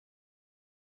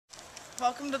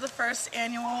Welcome to the first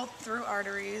annual Through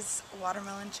Arteries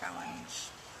Watermelon Challenge.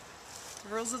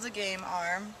 The rules of the game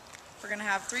are, we're going to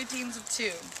have 3 teams of 2.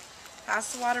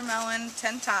 Pass the watermelon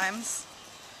 10 times.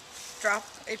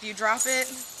 If you drop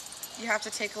it, you have to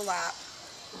take a lap.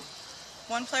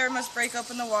 One player must break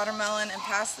open the watermelon and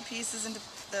pass the pieces into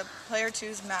the player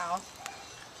 2's mouth.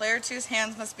 Player 2's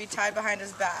hands must be tied behind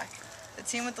his back. The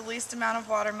team with the least amount of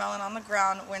watermelon on the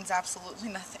ground wins absolutely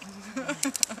nothing.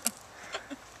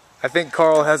 I think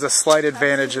Carl has a slight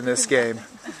advantage in this game.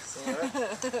 You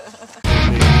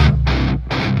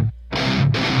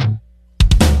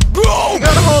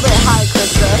gotta hold it high,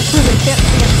 Krista, so they can't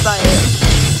see inside it.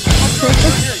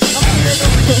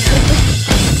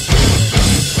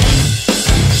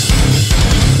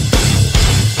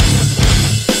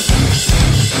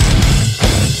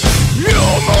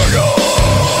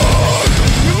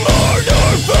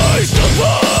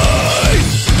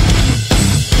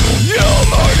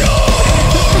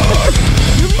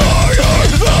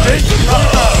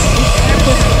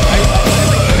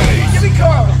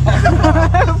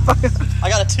 I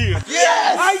got a 2.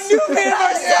 Yes! I knew me and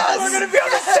myself were going to be on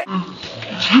the same.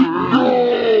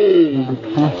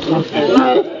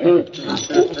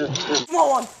 Come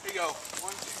on. Here you go.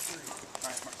 1, 2, 3.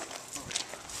 Alright,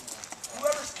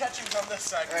 whoever's catching from this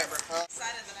side, remember.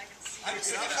 Excited that I can see. I'm just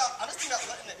thinking about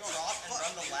letting it drop and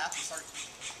run the lap and start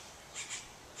eating.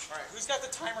 Alright, who's got the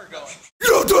timer going?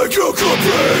 You think you could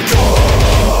be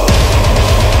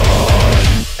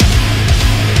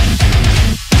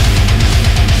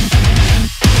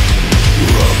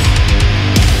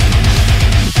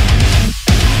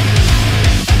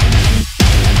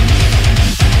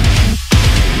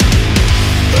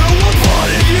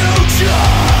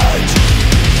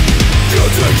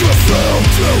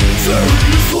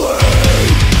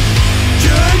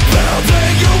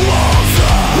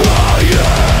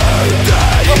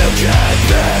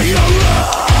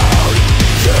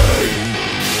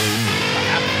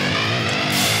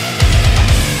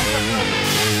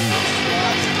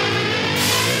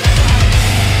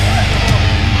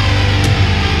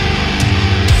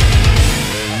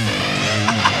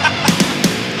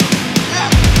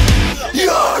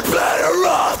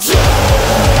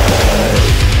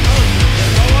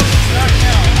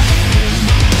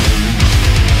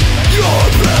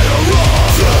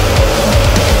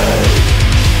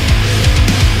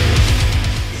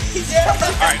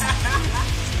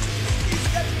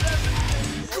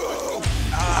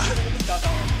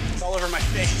It's all over my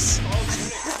face.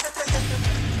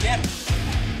 Again.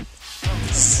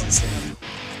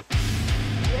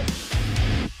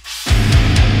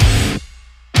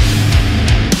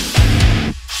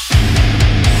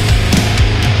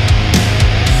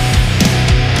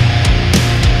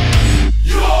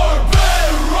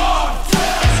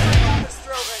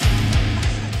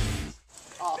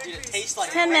 Oh, dude, it tastes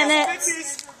like 10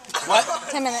 minutes. What?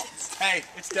 10 minutes. Hey,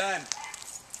 it's done.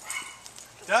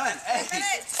 Done.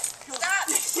 Hey. Stop!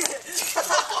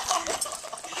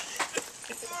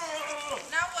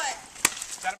 Now what?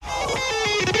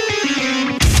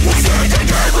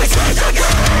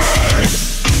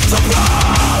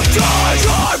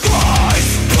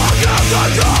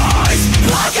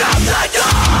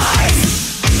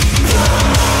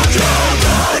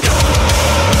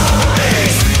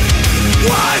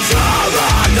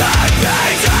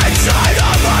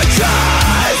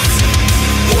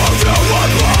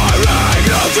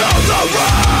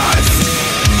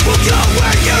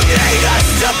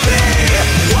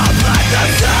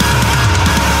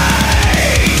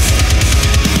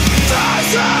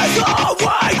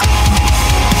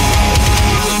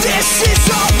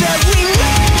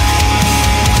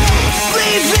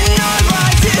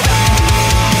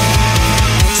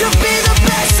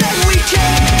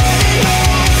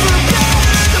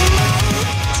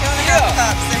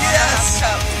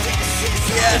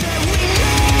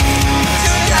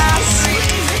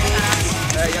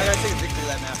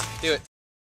 Do it.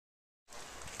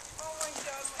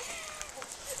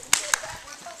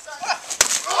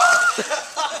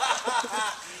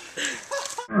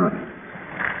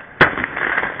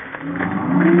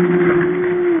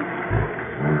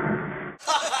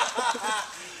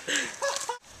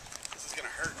 This is gonna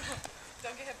hurt.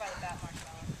 Don't get hit by the bat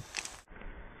marshmallow.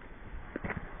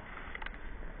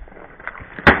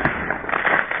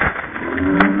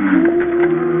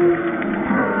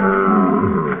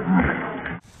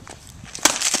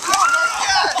 Oh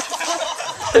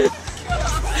my God!